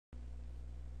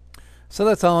So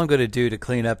that's all I'm going to do to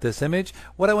clean up this image.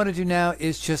 What I want to do now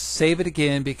is just save it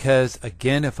again, because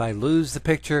again, if I lose the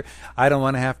picture, I don't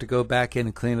want to have to go back in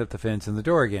and clean up the fence and the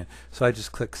door again. So I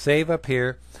just click save up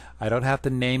here. I don't have to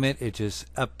name it. It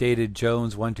just updated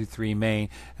Jones 123 Main,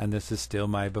 and this is still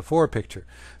my before picture.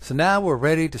 So now we're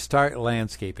ready to start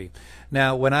landscaping.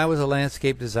 Now, when I was a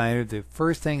landscape designer, the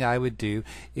first thing I would do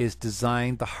is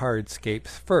design the hardscapes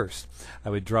first. I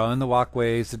would draw in the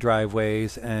walkways, the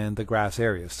driveways, and the grass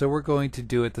areas. So we're going to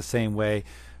do it the same way.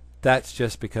 That's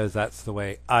just because that's the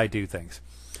way I do things.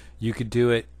 You could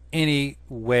do it any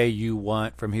way you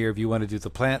want from here. If you want to do the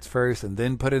plants first and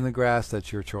then put in the grass,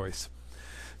 that's your choice.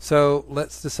 So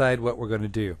let's decide what we're going to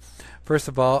do. First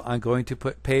of all, I'm going to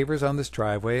put pavers on this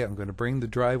driveway. I'm going to bring the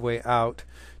driveway out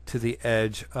to the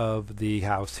edge of the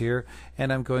house here,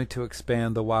 and I'm going to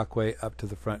expand the walkway up to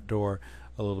the front door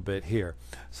a little bit here.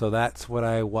 So that's what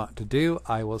I want to do.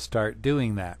 I will start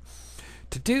doing that.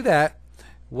 To do that,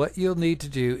 what you'll need to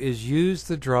do is use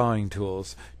the drawing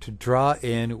tools to draw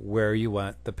in where you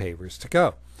want the pavers to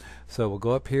go. So we'll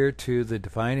go up here to the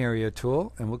Define Area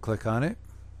tool, and we'll click on it.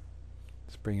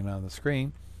 Let's bring it on the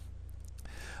screen.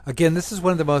 Again, this is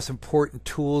one of the most important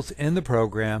tools in the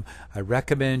program. I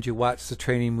recommend you watch the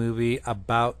training movie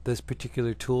about this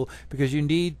particular tool, because you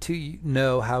need to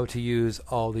know how to use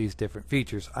all these different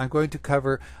features. I'm going to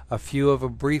cover a few of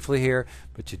them briefly here,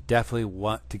 but you definitely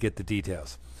want to get the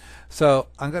details. So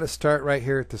I'm going to start right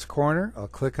here at this corner. I'll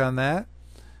click on that.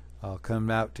 I'll come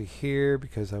out to here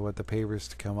because I want the pavers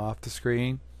to come off the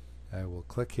screen. I will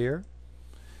click here.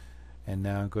 And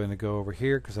now I'm going to go over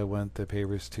here because I want the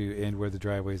pavers to end where the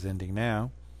driveway is ending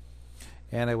now.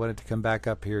 And I want it to come back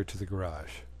up here to the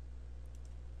garage.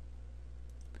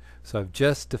 So I've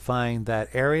just defined that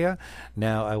area.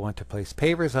 Now I want to place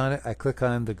pavers on it. I click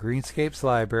on the GreenScapes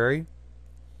library.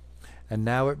 And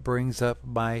now it brings up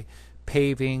my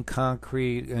paving,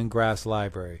 concrete, and grass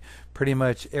library. Pretty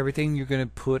much everything you're going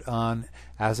to put on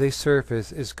as a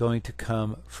surface is going to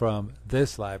come from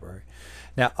this library.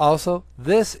 Now also,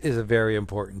 this is a very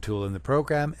important tool in the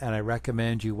program, and I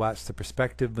recommend you watch the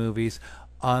perspective movies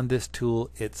on this tool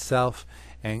itself,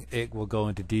 and it will go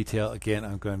into detail. Again,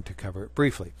 I'm going to cover it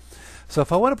briefly. So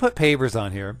if I want to put pavers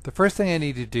on here, the first thing I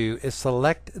need to do is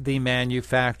select the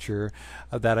manufacturer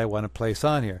that I want to place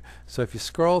on here. So if you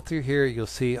scroll through here, you'll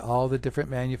see all the different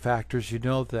manufacturers. You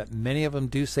know that many of them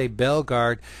do say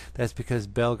Belgard. That's because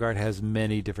Belgard has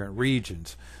many different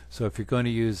regions. So if you're going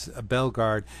to use a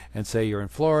Belgard and say you're in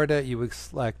Florida, you would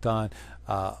select on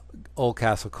Old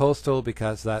Castle Coastal,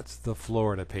 because that's the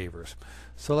Florida pavers.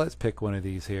 So let's pick one of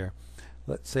these here.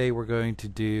 Let's say we're going to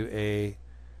do a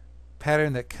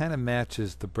pattern that kind of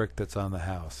matches the brick that's on the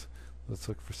house. Let's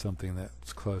look for something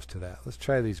that's close to that. Let's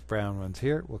try these brown ones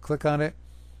here. We'll click on it,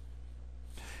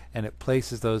 and it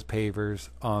places those pavers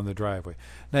on the driveway.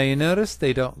 Now you notice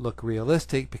they don't look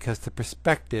realistic because the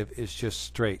perspective is just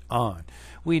straight on.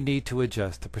 We need to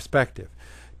adjust the perspective.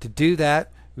 To do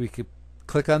that, we could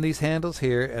click on these handles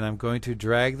here, and I'm going to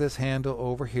drag this handle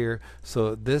over here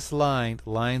so this line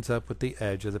lines up with the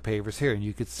edge of the pavers here, and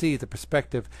you can see the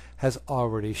perspective has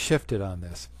already shifted on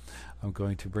this. I'm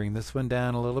going to bring this one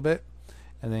down a little bit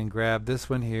and then grab this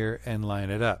one here and line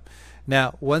it up.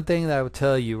 Now, one thing that I will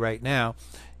tell you right now,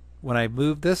 when I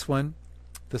move this one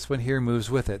here moves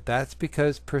with it. That's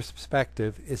because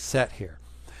perspective is set here.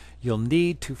 You'll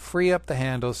need to free up the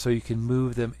handles so you can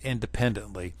move them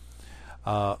independently.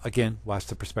 Again, watch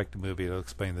the perspective movie. It'll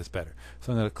explain this better.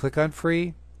 So I'm going to click on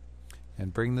free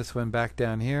and bring this one back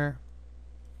down here.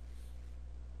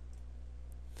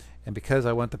 And because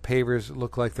I want the pavers to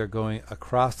look like they're going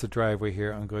across the driveway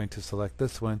here, I'm going to select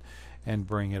this one and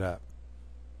bring it up.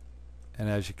 And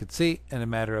as you can see, in a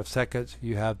matter of seconds,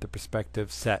 you have the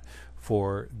perspective set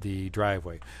for the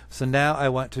driveway. So now I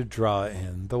want to draw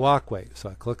in the walkway. So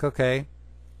I click OK.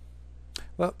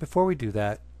 Well, before we do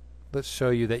that, let's show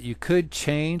you that you could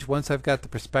change. Once I've got the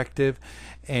perspective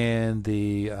and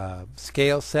the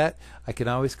scale set, I can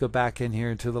always go back in here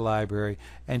into the library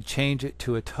and change it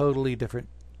to a totally different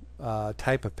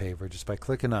type of paver just by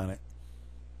clicking on it.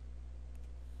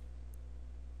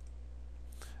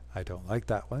 I don't like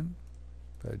that one,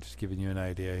 but I'm just giving you an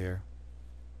idea here.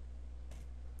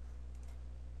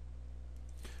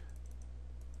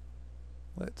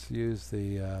 Let's use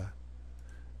the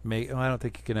I don't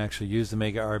think you can actually use the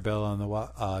Mega Arbel on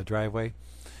the driveway,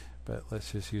 but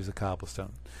let's just use a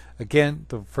cobblestone. Again,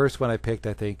 the first one I picked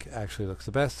I think actually looks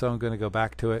the best, so I'm going to go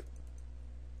back to it.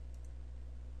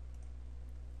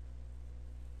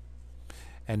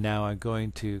 And now I'm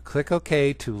going to click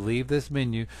OK to leave this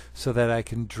menu so that I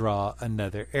can draw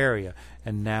another area.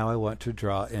 And now I want to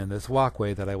draw in this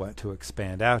walkway that I want to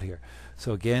expand out here.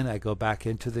 So again, I go back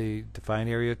into the Define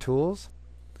Area tools.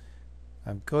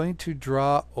 I'm going to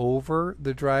draw over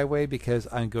the driveway because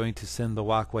I'm going to send the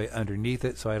walkway underneath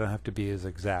it so I don't have to be as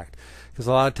exact. Because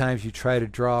a lot of times you try to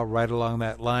draw right along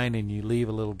that line and you leave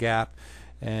a little gap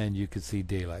and you can see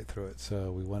daylight through it.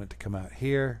 So we want it to come out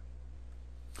here.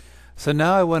 So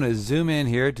now I want to zoom in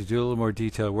here to do a little more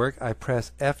detailed work. I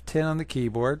press F10 on the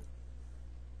keyboard.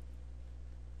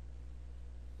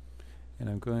 And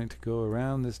I'm going to go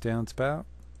around this downspout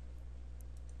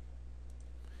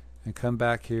and come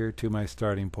back here to my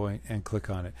starting point and click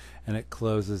on it, and it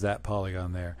closes that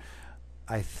polygon there.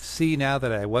 I see now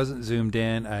that I wasn't zoomed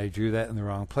in. I drew that in the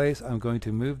wrong place. I'm going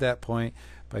to move that point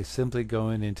by simply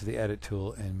going into the edit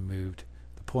tool and moved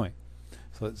the point.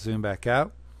 So let's zoom back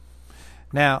out.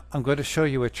 Now I'm going to show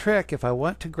you a trick. If I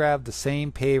want to grab the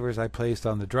same pavers I placed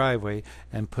on the driveway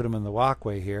and put them in the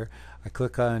walkway here, I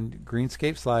click on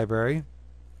GreenScapes library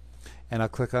and I'll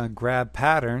click on grab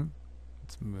pattern.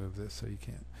 Let's move this so you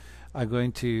can't. I'm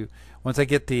going to, once I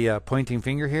get the pointing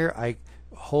finger here, I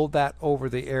hold that over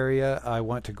the area I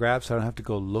want to grab so I don't have to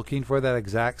go looking for that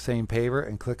exact same paver,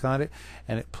 and click on it,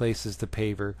 and it places the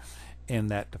paver in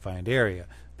that defined area.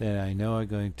 Then I know I'm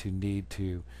going to need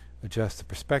to adjust the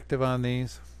perspective on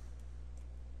these.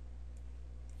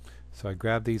 So I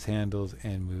grab these handles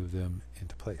and move them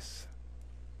into place.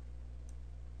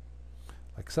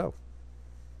 Like so.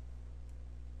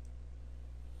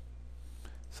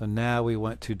 So now we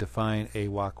want to define a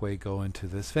walkway going to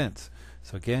this fence.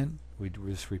 So again, we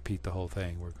just repeat the whole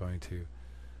thing. We're going to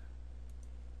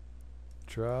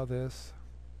draw this.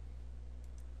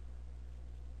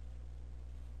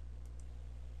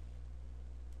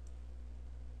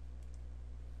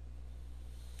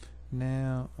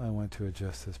 Now I want to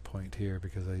adjust this point here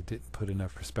because I didn't put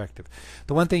enough perspective.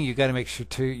 The one thing you got to make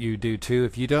sure you do too,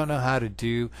 if you don't know how to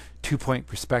do 2-point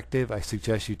perspective, I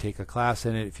suggest you take a class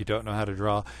in it. If you don't know how to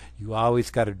draw, you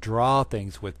always got to draw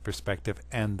things with perspective,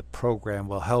 and the program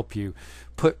will help you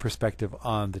put perspective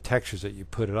on the textures that you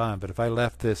put it on. But if I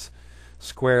left this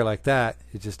square like that,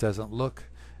 it just doesn't look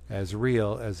as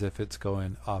real as if it's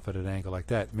going off at an angle like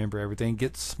that. Remember, everything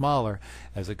gets smaller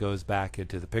as it goes back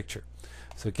into the picture.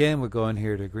 So again, we'll go in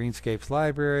here to GreenScapes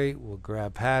library, we'll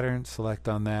grab pattern, select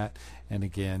on that, and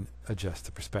again adjust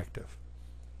the perspective.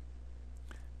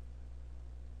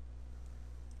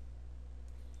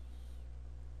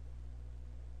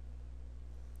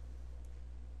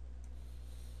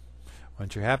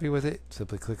 Once you're happy with it,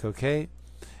 simply click OK,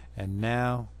 and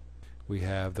now we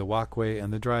have the walkway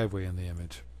and the driveway in the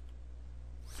image.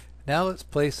 Now let's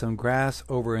place some grass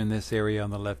over in this area on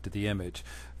the left of the image.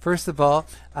 First of all,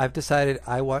 I've decided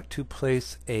I want to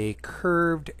place a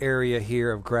curved area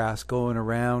here of grass going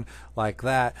around like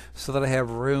that so that I have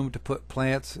room to put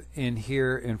plants in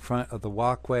here in front of the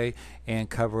walkway and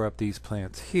cover up these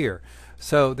plants here.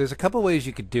 So there's a couple ways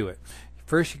you could do it.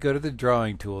 First, you go to the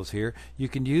drawing tools here. You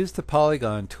can use the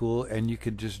polygon tool and you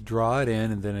can just draw it in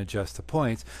and then adjust the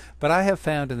points. But I have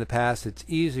found in the past it's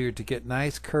easier to get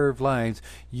nice curved lines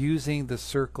using the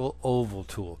circle oval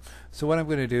tool. So what I'm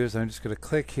going to do is I'm just going to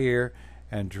click here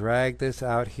and drag this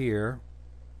out here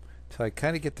till I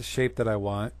kind of get the shape that I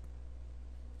want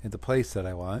in the place that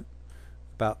I want,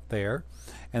 about there.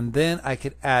 And then I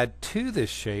could add to this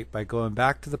shape by going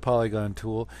back to the polygon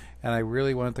tool, and I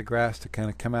really want the grass to kind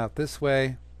of come out this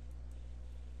way.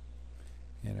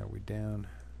 And are we down?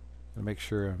 I'll make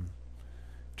sure I'm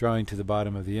drawing to the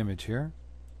bottom of the image here.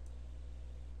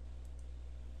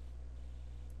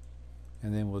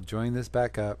 And then we'll join this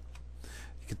back up.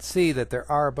 You can see that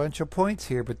there are a bunch of points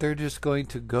here, but they're just going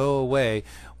to go away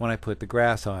when I put the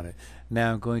grass on it.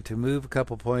 Now I'm going to move a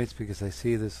couple points because I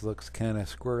see this looks kind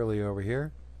of squirrely over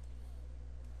here.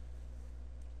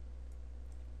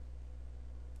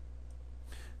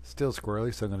 Still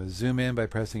squirrely, so I'm going to zoom in by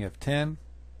pressing F10.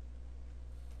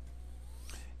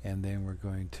 And then we're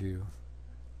going to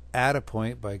add a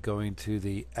point by going to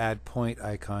the add point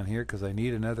icon here because I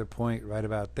need another point right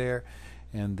about there,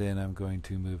 and then I'm going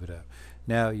to move it up.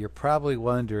 Now you're probably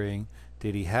wondering,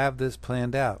 did he have this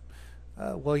planned out?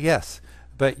 Well, yes,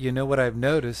 but you know what I've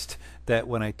noticed, that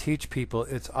when I teach people,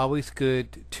 it's always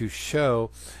good to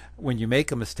show when you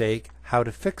make a mistake how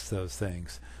to fix those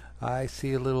things. I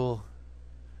see a little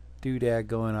doodad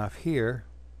going off here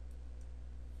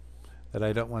that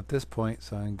I don't want this point,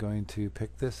 so I'm going to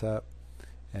pick this up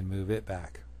and move it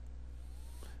back.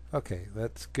 Okay,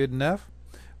 that's good enough.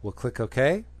 We'll click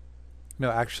OK. No,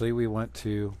 actually we want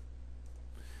to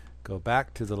go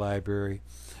back to the library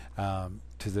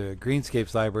to the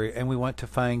GreenScapes library and we want to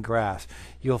find grass.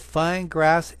 You'll find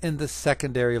grass in the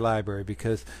secondary library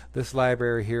because this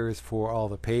library here is for all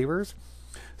the pavers.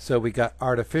 So we got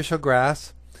artificial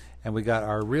grass and we got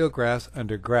our real grass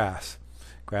under grass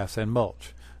and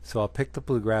mulch. So I'll pick the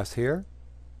bluegrass here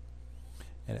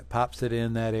and it pops it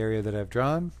in that area that I've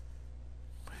drawn.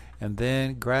 And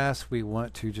then grass, we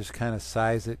want to just kind of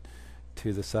size it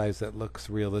to the size that looks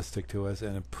realistic to us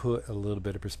and put a little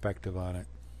bit of perspective on it.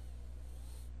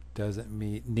 Doesn't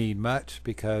need much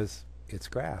because it's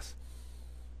grass.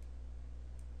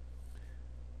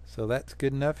 So that's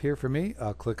good enough here for me.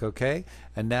 I'll click OK.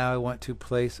 And now I want to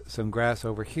place some grass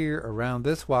over here around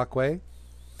this walkway.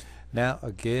 Now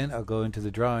again, I'll go into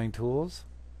the drawing tools.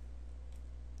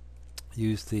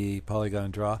 Use the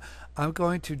polygon draw. I'm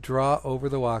going to draw over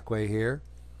the walkway here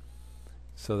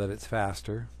so that it's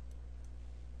faster.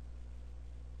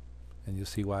 And you'll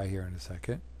see why here in a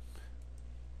second.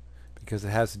 Because it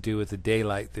has to do with the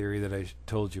daylight theory that I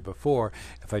told you before.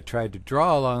 If I tried to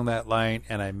draw along that line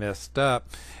and I messed up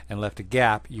and left a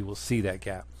gap, you will see that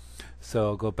gap. So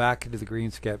I'll go back into the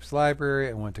GreenScapes library.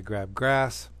 I want to grab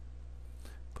grass,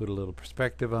 put a little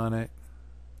perspective on it,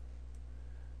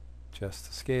 adjust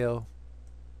the scale.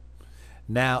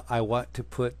 Now I want to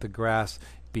put the grass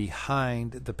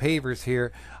behind the pavers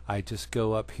here. I just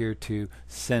go up here to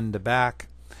send to back,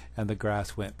 and the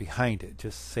grass went behind it.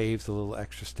 Just saves a little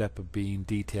extra step of being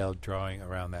detailed drawing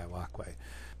around that walkway.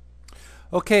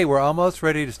 Okay, we're almost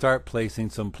ready to start placing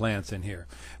some plants in here.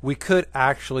 We could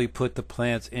actually put the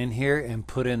plants in here and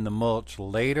put in the mulch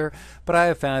later, but I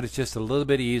have found it's just a little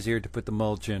bit easier to put the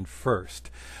mulch in first.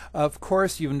 Of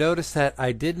course, you've noticed that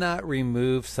I did not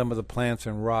remove some of the plants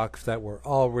and rocks that were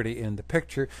already in the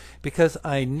picture because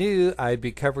I knew I'd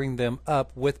be covering them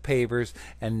up with pavers,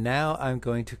 and now I'm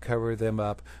going to cover them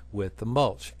up with the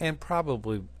mulch and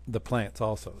probably the plants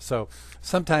also. So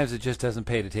sometimes it just doesn't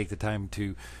pay to take the time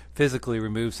to physically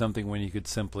remove something when you could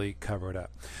simply cover it up.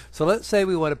 So let's say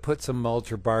we want to put some mulch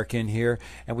or bark in here,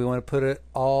 and we want to put it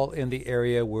all in the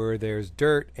area where there's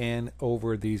dirt and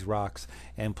over these rocks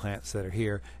and plants that are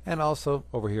here, and also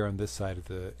over here on this side of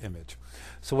the image.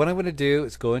 So what I'm going to do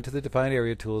is go into the Define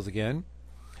Area tools again,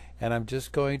 and I'm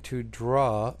just going to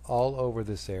draw all over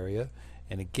this area.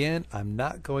 And again, I'm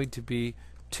not going to be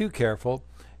too careful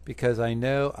because I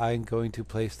know I'm going to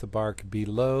place the bark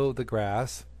below the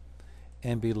grass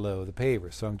and below the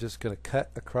paver. So I'm just going to cut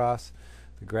across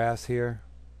the grass here,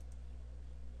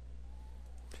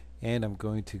 and I'm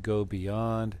going to go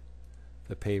beyond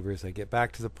the pavers. I get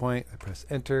back to the point, I press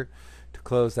enter to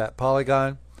close that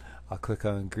polygon. I'll click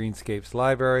on GreenScapes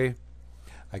library.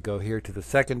 I go here to the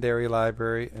secondary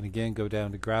library and again go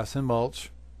down to grass and mulch.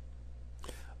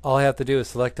 All I have to do is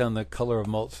select on the color of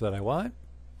mulch that I want.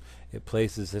 It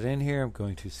places it in here. I'm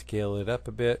going to scale it up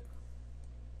a bit.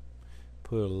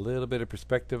 Put a little bit of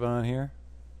perspective on here,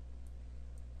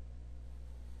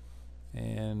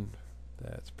 and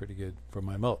that's pretty good for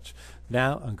my mulch.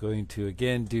 Now I'm going to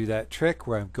again do that trick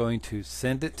where I'm going to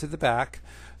send it to the back.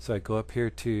 So I go up here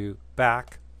to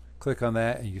back, click on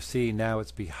that, and you see now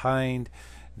it's behind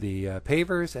the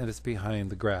pavers and it's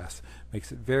behind the grass.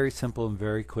 Makes it very simple and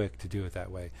very quick to do it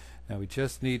that way. Now we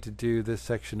just need to do this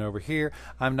section over here.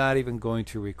 I'm not even going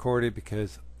to record it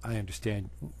because I understand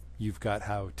you've got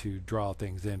how to draw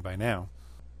things in by now.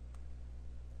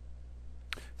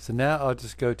 So now I'll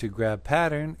just go to grab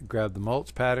pattern, grab the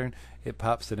mulch pattern. It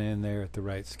pops it in there at the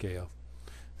right scale.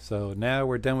 So now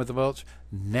we're done with the mulch.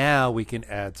 Now we can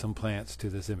add some plants to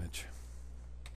this image.